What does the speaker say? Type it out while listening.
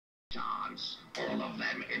once. All of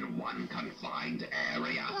them in one confined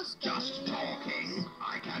area. Just talking.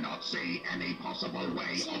 I cannot see any possible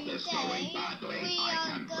way of this going badly. I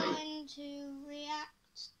can prove. Going to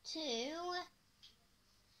react to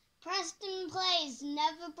Preston Plays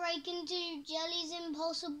Never Break Into Jelly's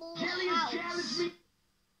Impossible House.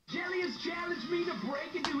 Jelly has challenged me to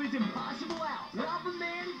break into his impossible house. Lava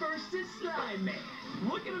Man versus Slime Man.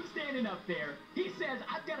 Look at him standing up there. He says,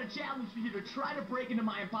 I've got a challenge for you to try to break into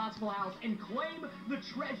my impossible house and claim the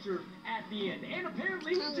treasure at the end. And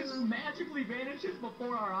apparently he just magically vanishes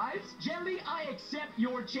before our eyes. Jelly, I accept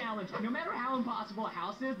your challenge. No matter how impossible a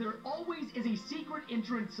house is, there always is a secret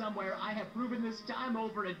entrance somewhere. I have proven this time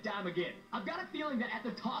over and time again. I've got a feeling that at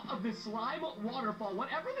the top of this slime waterfall,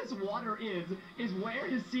 whatever this water is where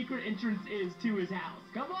his secret entrance is to his house.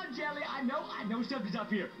 Come on, Jelly. I know something's up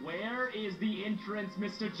here. Where is the entrance,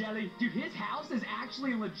 Mr. Jelly? Dude, his house is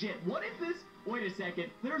actually legit. What is this? Wait a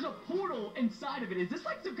second. There's a portal inside of it. Is this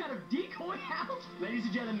like some kind of decoy house? Ladies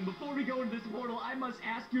and gentlemen, before we go into this portal, I must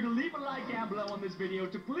ask you to leave a like down below on this video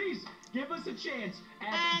to please give us a chance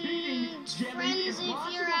at beating Jelly's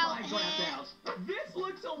impossible Minecraft house. This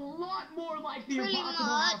looks a lot more like the impossible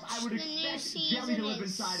house I would expect Jelly to live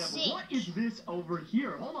inside of. What is this over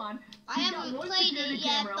here? Hold on. I haven't played it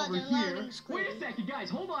yet, but the loading screen. Wait a second,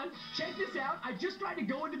 guys. Hold on. Check this out. I just tried to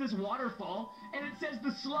go into this waterfall, and it says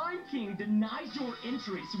the Slime King denies your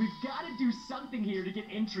entry. So we've got to do something here to get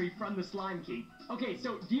entry from the Slime King. Okay,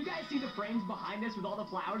 so do you guys see the frames behind us with all the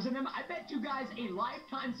flowers in them? I bet you guys a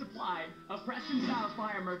lifetime supply of Preston Style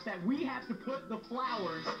Fire merch that we have to put the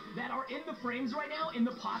flowers that are in the frames right now in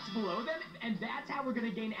the pots below them, and that's how we're going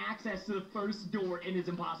to gain access to the first door in his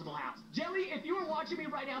impossible house. Jelly, if you are watching me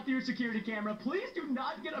right now through your security camera, please do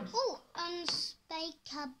not get upset. Oh,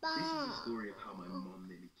 unspeakable. This is the story of how my mom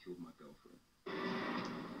nearly killed my girlfriend.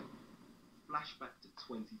 Flashback to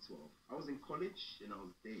 2012. I was in college and I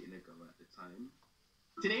was dating a girl at the time.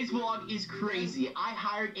 Today's vlog is crazy. I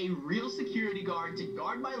hired a real security guard to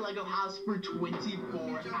guard my Lego house for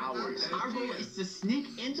 24 hours. Our goal is to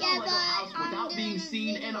sneak into the Lego house without being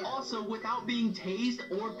seen and also without being tased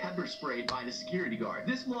or pepper sprayed by the security guard.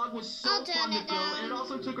 This vlog was so fun to film, and it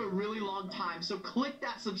also took a really long time, so click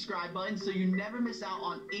that subscribe button so you never miss out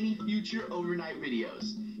on any future overnight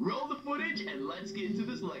videos. Roll the footage and let's get into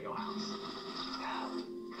this Lego house.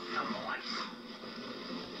 The voice.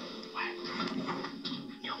 What?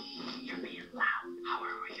 You're being loud. How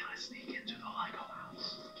are we gonna sneak into the Lego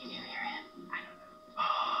house? Can you hear it? I don't know.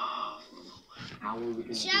 Oh. How are we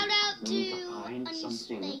gonna Shout out to find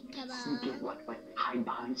something? Sneak in, like hide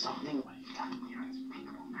behind something? You know, it's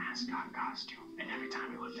makeable mascot costume. And every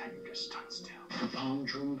time we look at you, just stood still. The palm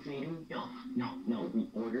dream fading? No. We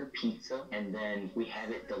order pizza and then we have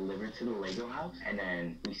it delivered to the Lego house and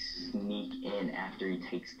then we sneak in after he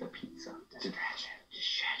takes the pizza. Distraction.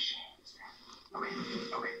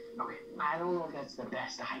 Okay. I don't know if that's the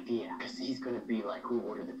best idea because he's gonna be like, who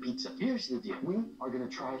ordered the pizza? Here's the deal. We are gonna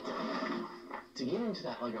try to get into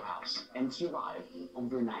that Lego house and survive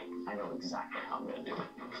overnight. I know exactly how I'm gonna do it.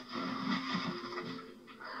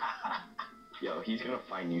 Yo, he's gonna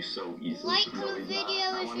find you so easily. Like the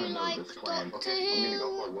video if you like Doctor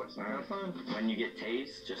Who. When you get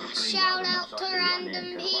tased, just scream Shout loud out enough to so I can run in,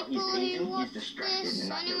 random 'cause while people who he's tasing, watch he's distracted this. and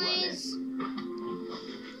not gonna run in. Anyways,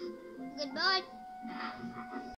 goodbye.